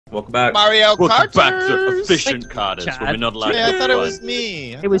Welcome back. Mario Welcome Kart. back to efficient Carters, Chad. where we're not allowed Yeah, I to thought it fun. was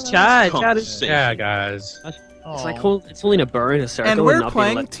me. It was Chad. Chad is, Conversation. Yeah, guys. it's like it's only in a burr in a circle. And we're not being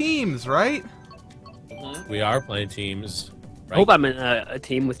playing like, teams, right? We are playing teams. I hope I'm in a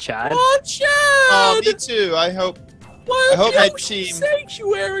team with Chad. Oh, Chad! Oh, me too. I hope my team.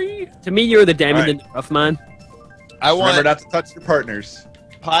 Sanctuary. To me, you're the diamond Alright. in the rough, man. I Remember want not to touch your partners.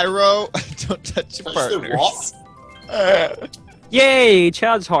 Pyro. Don't touch your Touch their partners. Yay,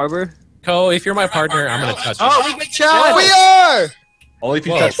 Chad's Harbor. Co, if you're my partner, I'm gonna touch you. Oh, we get Chad. We are. Only if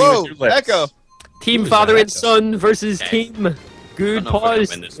you Whoa. touch me Whoa, with your lips. Echo. Team Who's Father that? and Son versus Okay. Team Good I don't know if we're gonna Pause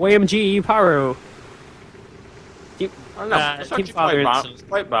win this. YMG Pyro. Team, I don't know. It's Team actually Father and Son.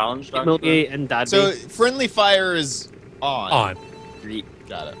 quite balanced. Team Milky and Dadby. So friendly fire is on. On. 3,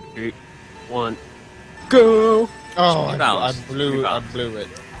 Got it. 2, 1, go. Oh, Be I balanced. blew. Be I balanced. blew it.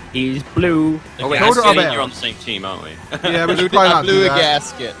 He's blue. Oh wait, Go I to see our that band. you're on the same team, aren't we? Yeah, we I should probably not blew do a that.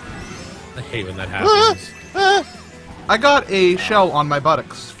 gasket. I hate when that happens. I got a shell on my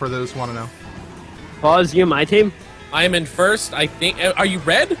buttocks, for those who want to know. Pause, you my team. I am in first, I think. Are you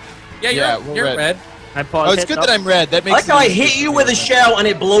red? Yeah, Yeah, you're, we're you're red. red. I pause. Oh, it's heads good up. that I'm red. That I makes. like how I it easier hit you for with a me. shell and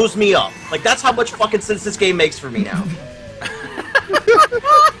it blows me up. Like, that's how much fucking sense this game makes for me now.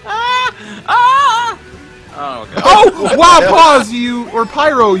 Oh, okay. Oh! Wow, pause, you, or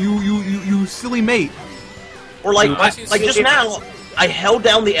Pyro, you silly mate. Or like, I see like just now, I held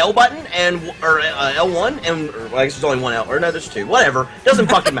down the L button or L1 and or, well, I guess there's only one L or no, there's two. Whatever, doesn't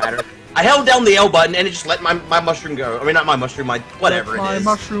fucking matter. I held down the L button and it just let my mushroom go. I mean, not my mushroom, my whatever Let my it is.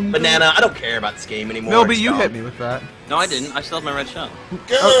 mushroom go. Banana. I don't care about this game anymore. Milby, It's you dumb. hit me with that. No, I didn't. I still have my red shell.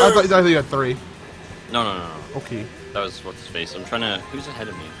 I thought you had 3. No. Okay. That was what's his face. I'm trying to. Who's ahead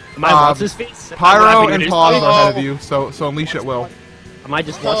of me? Am I what's his face? Pyro I'm laughing and at Pause his are ahead of Oh. you, so unleash it will. face. Am I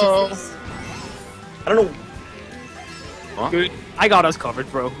just watching Oh. this? I don't know. What? Good. I got us covered,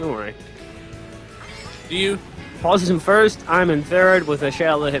 bro. Don't worry. Do you? Pause is in first. I'm in third with a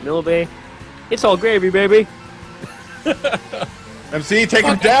shell that hit Millbay. It's all gravy, baby. MC, take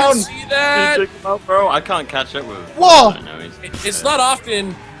him Fuck, I down. can see that. Check him out, bro. I can't catch up with. Whoa! I know, he's- It's not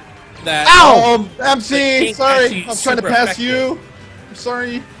often that. Ow! MC, It's sorry. actually I was trying to super pass effective. you. I'm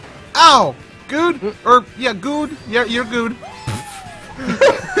sorry. Ow! Good? Or, yeah, good. Yeah, you're good.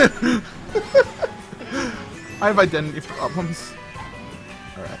 I have identity problems.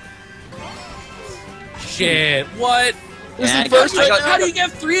 Alright. Shit. What? Yeah, first right How do you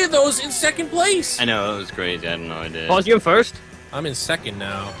get 3 of those in second place? I know, that was crazy. I had no idea. Pause, you in first. I'm in second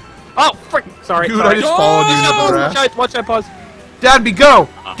now. Oh, frick. Sorry. Dude, sorry. I just followed you into the Watch grass. out, watch out, pause. Dadby, go!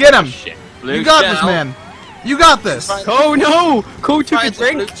 Oh, Get him! Shit. Blue You got shell. this, man. You got this. Oh no! Cole took Try a the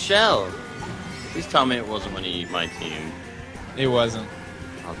drink. blue shell. Please tell me it wasn't one of my team. It wasn't.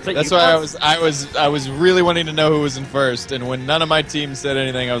 So That's you why pause. I was really wanting to know who was in first, and when none of my team said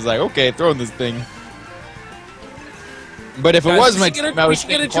anything, I was like, okay, throw in this thing. But if it Guys, was we my should get team, a- I we was should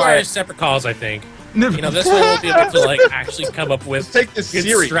get staying into our quiet. separate calls, I think. You know, this way we'll be able to like actually come up with Take this good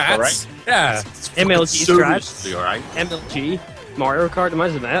series, strats. alright? Yeah. MLG strats. Seriously, alright? MLG. Mario Kart.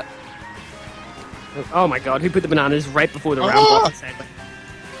 Imagine that. Oh my god, who put the bananas right before the round? Oh! What's the segment?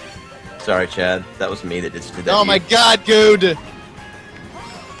 Sorry, Chad. That was me that just did that. Oh to my you. god, dude!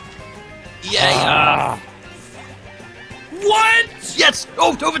 Yeah. What? Yes!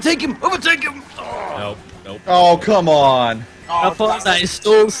 Oh, overtake him! Overtake him! Nope. Nope. Oh, come on. Pause. I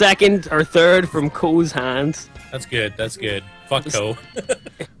stole second or third from Cole's hands. That's good. That's good. Fuck Co.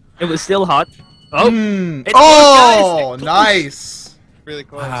 It was still hot. Oh, it's Oh, close, guys. nice. Really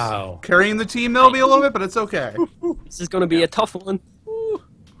close. Wow. Carrying the team, Milby, a little bit, but it's okay. This is gonna be a tough one.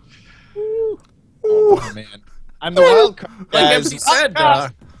 Oh, man. I'm the wild card, Like guys. MC said,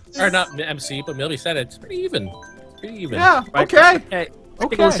 or not MC, but Milby said it's pretty even. Pretty even. Yeah, Right, okay. Okay.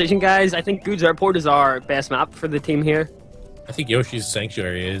 Critical Okay. decision, guys. I think Goods Airport is our best map for the team here. I think Yoshi's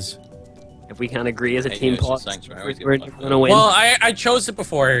Sanctuary is. If we can agree as a Hey, team, Yoshi's pause, Sanctuary, I we're, always we're get fucked gonna win. Well, I chose it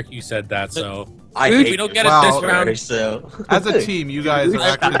before you said that, so I Dude, hate we don't you. get Wow. it this round. So. As a team, you guys are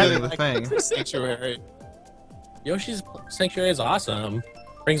actually doing the thing. Sanctuary. Yoshi's Sanctuary is awesome.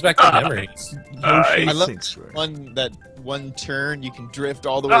 Brings back the memories. I love Sanctuary. that one turn you can drift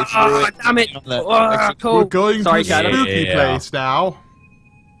all the way through it. Damn it! On that Ah, extra- Cole. We're going Sorry, to Chad. spooky Yeah. place now.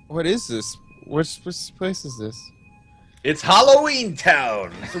 What is this? Which place is this? It's Halloween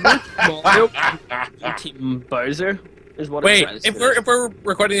Town. Team Bowser is what. Wait, it if we're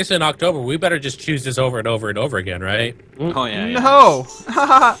recording this in October, we better just choose this over and over and over again, right? Oh, yeah. yeah. No.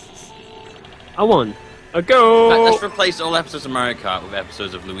 I won. A go. Let's replace all episodes of Mario Kart with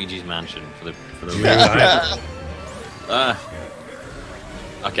episodes of Luigi's Mansion for the. Yeah.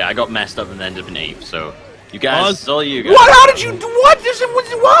 Okay, I got messed up and ended up in 8th, so You guys, it's all you guys. What? How did you do? What?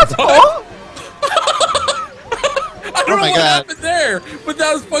 What? Paul? I don't know what happened there, but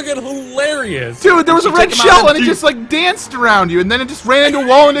that was fucking hilarious. Dude, there was a red shell and it just like danced around you, and then it just ran into a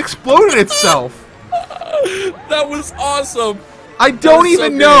wall and exploded itself. That was awesome. I don't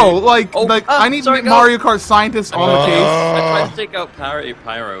even know. Like, Oh, I need sorry, Mario Kart scientists on the case. I tried to take out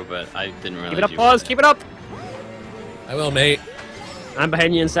Pyro, but I didn't realize Keep it up, you pause. were Keep it up. I will, mate. I'm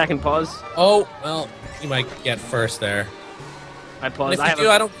behind you in second, pause. Oh, well, you might get first there. I And pause. if you do,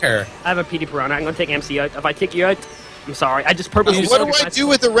 I don't care. I have a PD Piranha. I'm gonna take MC out. If I kick you out, I'm sorry. I just purposely. What do I do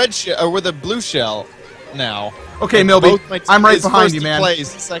with the red shell or with the blue shell now? Okay, Milby, I'm right behind you, man. Plays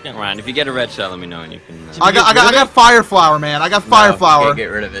second Ryan, if you get a red shell, let me know and you can. I got fire flower, man. I got fire flower. Can't get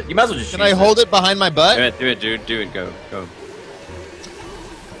rid of it. You might as well just. Can I hold it behind my butt? Do it, dude. Do it. Go.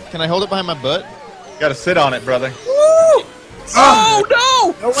 Can I hold it behind my butt? Gotta sit on it, brother.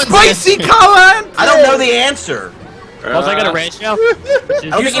 Oh no! Spicy Colin! I don't know the answer. Pause. I got a red shell. I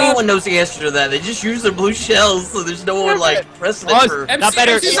don't think anyone knows the answer to that. They just use their blue shells, so there's no one like precedent Pause. for. Not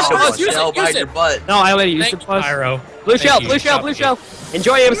better. Use Shell it, use it, behind use your it. butt. No, I already used Thank it. you, Pause. Pyro. Blue Thank shell. you. Blue shell. Blue Stop shell.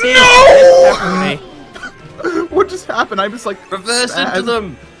 Enjoy MC. No! What just happened? I was like, Reverse into Bad.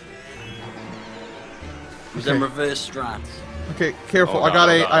 them. Use them Okay. reverse strats. okay, careful. Oh, I got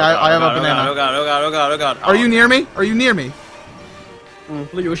a. I have a banana. Oh god. Are you near me? Are you near me?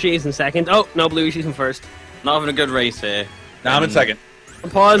 Blue Yoshi's in second. Oh no, Blue Yoshi's in first. Not having a good race here. Now I'm in second.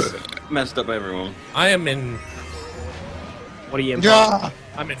 Pause. Messed up everyone. I am in. What are you in? Yeah.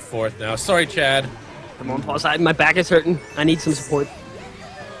 I'm in fourth now. Sorry, Chad. Come on, pause. My back is hurting. I need some support.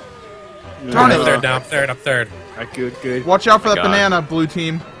 Darn I'm it. third now. I'm third. Alright, good. Watch out for that God. banana, blue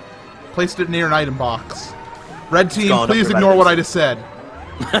team. Placed it near an item box. Red team, gone up please your ignore what I items. just said.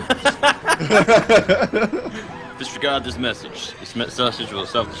 Disregard this message. This message will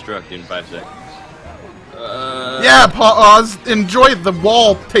self-destruct in 5 seconds. Yeah, pause. Enjoy the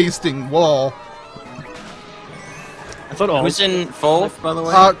wall tasting wall. I thought all. Who's in fourth, by the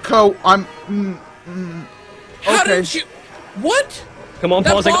way? Co, I'm. How Okay. did you? What? Come on,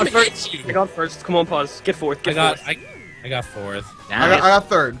 That pause. I bomb got hit first. you. I got first. Come on, pause. Get fourth. Get fourth. I got fourth. I got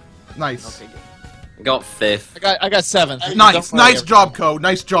third. Nice. I got fifth. I got seventh. Nice, Don't worry, nice job, Co.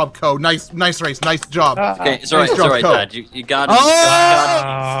 Nice job, Co. Nice race. Nice job. Okay, it's alright, Nice job, Co. Dad. You got it.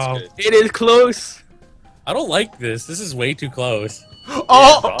 Oh. It is close. I don't like this. This is way too close.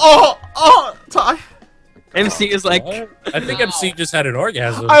 Ty. MC is like. I think MC just had an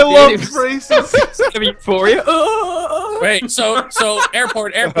orgasm. I love Dave's- races. Euphoria. Wait, so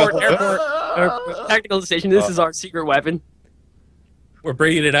airport. Tactical decision. This is our secret weapon. We're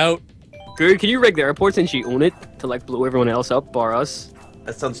bringing it out. Good. Can you rig the airports and she own it to like blow everyone else up, bar us?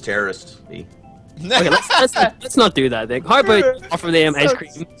 That sounds terrorist. Okay, let's not do that thing. How about offer them ice cream,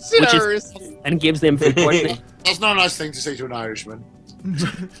 which is and gives them food poisoning? That's not a nice thing to say to an Irishman.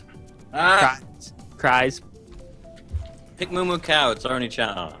 Cries. Pick Moo Moo Cow, it's our only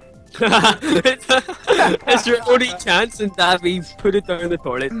channel. It's your only chance, and that we put it down the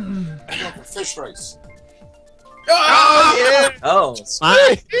toilet. Fish race. Oh,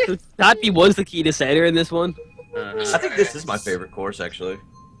 That was the key to cider in this one. I think this is my favorite course actually.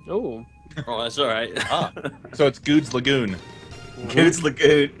 Oh. Oh, that's alright. So it's Good's Lagoon. Good's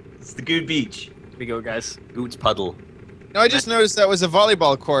Lagoon. It's the Good Beach. Here we go, guys. Good's Puddle. No, I just noticed that was a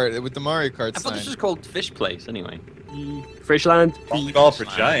volleyball court with the Mario Kart I thought this sign. was called Fish Place, anyway. Frishland. Volleyball for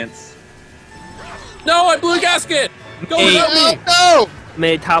giants. No, I blew a gasket. Go Hey. without me. No!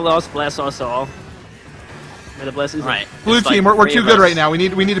 May Talos bless us all. May the blessings. Right. Blue it's team, like we're three too of good us. right now. We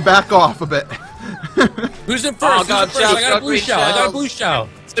need to back off a bit. Who's in first? Oh, Who's God, in first? shells, I got a got blue green shell. I got a shells. blue shell.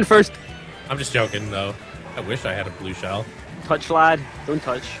 It's been first. I'm just joking though. I wish I had a blue shell. Touch, lad. Don't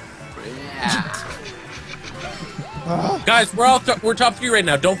touch. Guys, we're top 3 right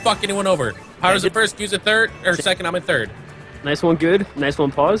now. Don't fuck anyone over. Pyro's in first, Q's in third, or second. I'm in third. Nice one, good. Nice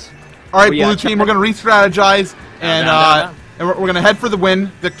one, pause. All right, Oh, yeah, blue team, we're gonna re-strategize and and we're gonna head for the win,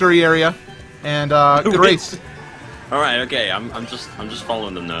 victory area, and good race. Alright, okay, I'm just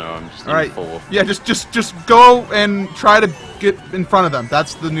following them now. I'm just All right, in fourth. yeah, just go and try to get in front of them.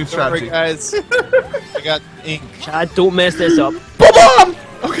 That's the new Don't worry, strategy. guys. I got ink. Chad, don't mess this up. Boom!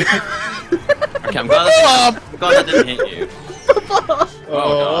 Okay. Okay, I'm glad that didn't hit you.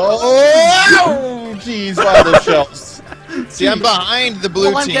 Oh, jeez, wow, those shells. See, I'm behind the blue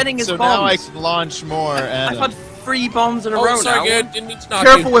All I'm team, getting is so now I bombs. can launch more. And I've had 3 bombs in a Oh, row sorry, now. good. Didn't mean to knock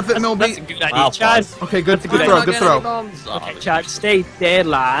Careful you. with it, That's a Milby. good idea, Wow, Chad. pause. Okay, good That's a good throw, I'm good not throw. getting any bombs. Oh, Okay, Chad, stay dead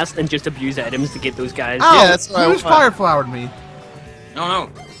last and just abuse items to get those guys. Ow, Yeah, that's what I who's want. fire flowered me? No.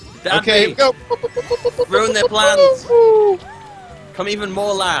 Dad, okay, me. go. Ruin their plans. Come even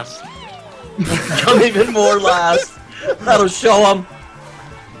more last. Come even more last. That'll show them.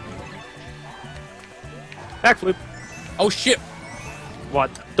 Backflip. Oh shit! What?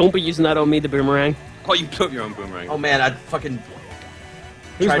 Don't be using that on me, the boomerang. Oh, you put your own boomerang. Oh man, I fucking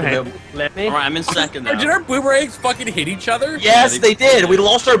Who's tried to behind? move. Let me. Alright, I'm in second now. Did our boomerangs fucking hit each other? Yes, they did. We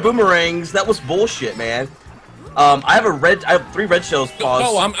lost our boomerangs. That was bullshit, man. I have 3 red shells paused.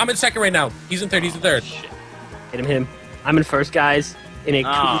 No, I'm in second right now. He's in third. He's in third. Hit him. I'm in first, guys. In a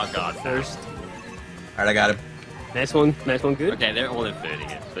Oh, cool God. first. Alright, I got him. Nice one, good. Okay, they're all in third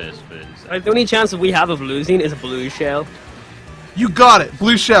again. First, third, and second. The only chance that we have of losing is a blue shell. You got it.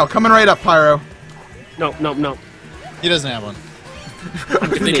 Blue shell coming right up, Pyro. No. He doesn't have one.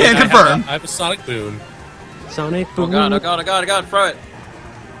 Can't confirm. I have a Sonic Boon. Sonic Oh boom. god, oh god, oh god, oh god, throw it.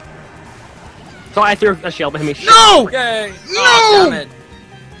 So I threw a shell behind me. No! Yay! No! Oh, damn it.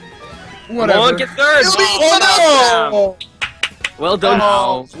 Whatever. Come on, get third. Oh, Well done.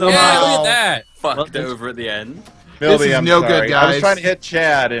 Oh, Yeah, look at that. Fucked Well, this- over at the end. Milby, is I'm no good, sorry. I was guys. trying to hit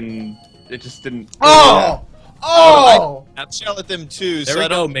Chad and it just didn't. Oh! Oh! I shell at them too. There so we I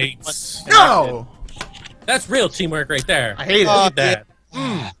go, don't mates. No! That's real teamwork right there. I hate it. Look at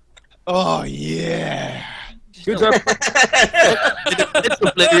that. Oh yeah. Good job. Let's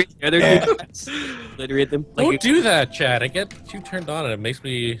obliterate the other guys. Obliterate them. Don't do that, Chad. I get too turned on and it makes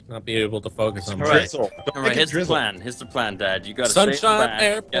me not be able to focus on Alright, this. Don't Alright, make it here's the drizzle. plan. Here's the plan, Dad. You gotta Sunshine stay back, get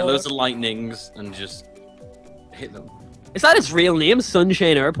Airport. loads of lightnings, and just hit them. Is that its real name?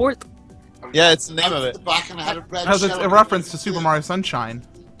 Sunshine Airport? Yeah, it's the name of At it. the back and I had a red Because it's shell a on reference it. to Super Mario Sunshine.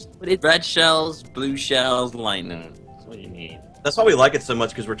 But it, Red shells, blue shells, lightning. That's what you need. That's why we like it so much,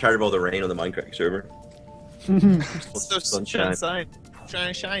 because we're tired of all the rain on the Minecraft server. It's so Sunshine.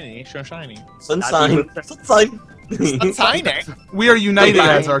 shiny. Sunshine. Sunshine. Shiny. We are united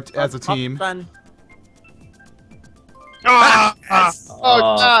Goodbye. as a team. Fun. Oh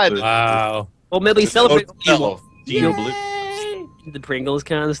god. Wow. well, maybe celebrate Oh, Team blue. the Pringles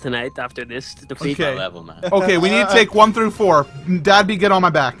cans tonight after this defeat. Okay. Level, man. Okay, we need to take 1 through 4. Dad, be get on my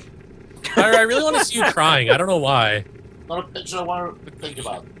back. I really want to see you crying. I don't know why. Not a picture I want to think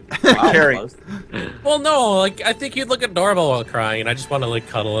about. Wow, Carrie. close. Well, no, like I think you'd look adorable while crying, and I just want to like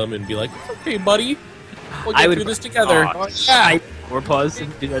cuddle him and be like, "Okay, buddy, we'll I get would- through this together." Aw, yeah. Or pause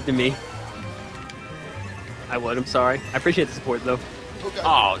and do that to me. I would. I'm sorry. I appreciate the support though.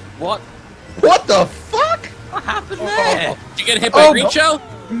 Oh, what? What the fuck? What happened there? Did you get hit by Oh, green shell?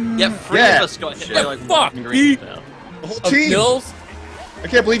 Yeah, 3 Yeah. of us got hit by like Fuck, one green Pete. shell. The whole Of team. kills? I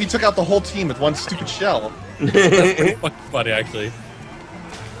can't believe you took out the whole team with one stupid shell. Pretty fucking funny, actually.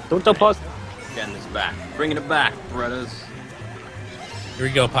 Don't pause. Getting this back. Bringing it back, brothers. Here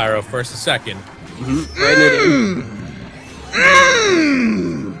we go, Pyro. First and second. Right in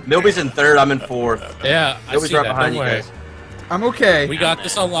Milby's in 3rd, I'm in 4th. Yeah, I Milby's see right that. behind Don't you worry. guys. I'm okay. We got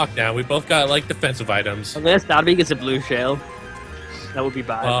this on lockdown. We both got like defensive items. Unless Dadby gets a blue shell, that would be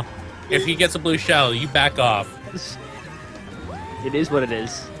bad. Well, if he gets a blue shell, you back off. It is what it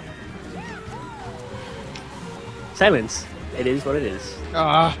is. Silence. It is what it is.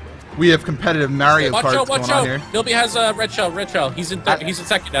 We have competitive Mario Watch Karts out! Watch going on out! here. Milby has a red shell. Red shell. He's in. He's in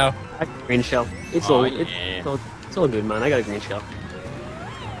second now. I got a green shell. It's Oh, all. yeah. It's all good, man. I got a green shell.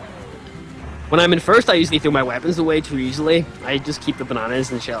 When I'm in first, I usually throw my weapons away too easily. I just keep the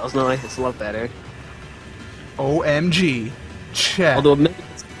bananas and shells now. It's a lot better. OMG. Chet. Although maybe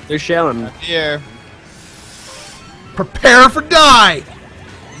they're shelling. Here. Prepare for die!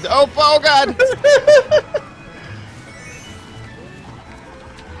 Oh god.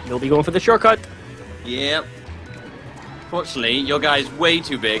 You'll be going for the shortcut. Yep. Fortunately, your guy's way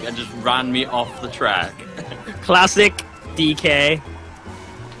too big and just ran me off the track. Classic DK.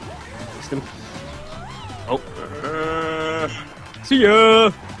 System. Oh. See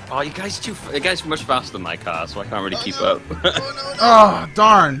ya. Oh, you guys are much faster than my car, so I can't really keep up. Oh,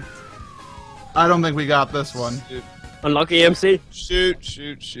 darn. I don't think we got this one. Unlucky MC. Shoot.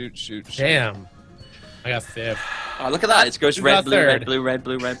 Damn. I got fifth. Oh, look at that! It goes You red, got blue, red, third. blue, red,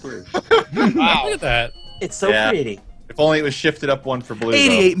 blue, red, blue. Look at that. It's so Yeah. pretty. If only it was shifted up 1 for blue.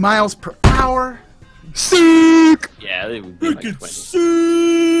 88 miles per hour. Yeah, they would be like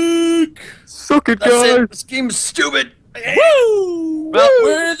 20. Suck it, That's guys. it! This game's stupid! Woo! Well,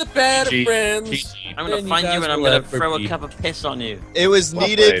 we're the bad of Cheat. friends. I'm gonna and find you guys and I'm will gonna ever throw a be. cup of piss on you. It was Well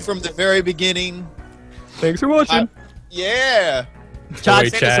needed played. from the very beginning. Thanks for watching. Yeah. Sorry,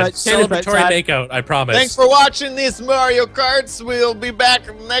 Chad, Chad. stand aside, Celebratory Chad. makeout, I promise. Thanks for watching this Mario Karts. We'll be back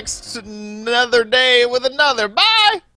next another day with another. Bye.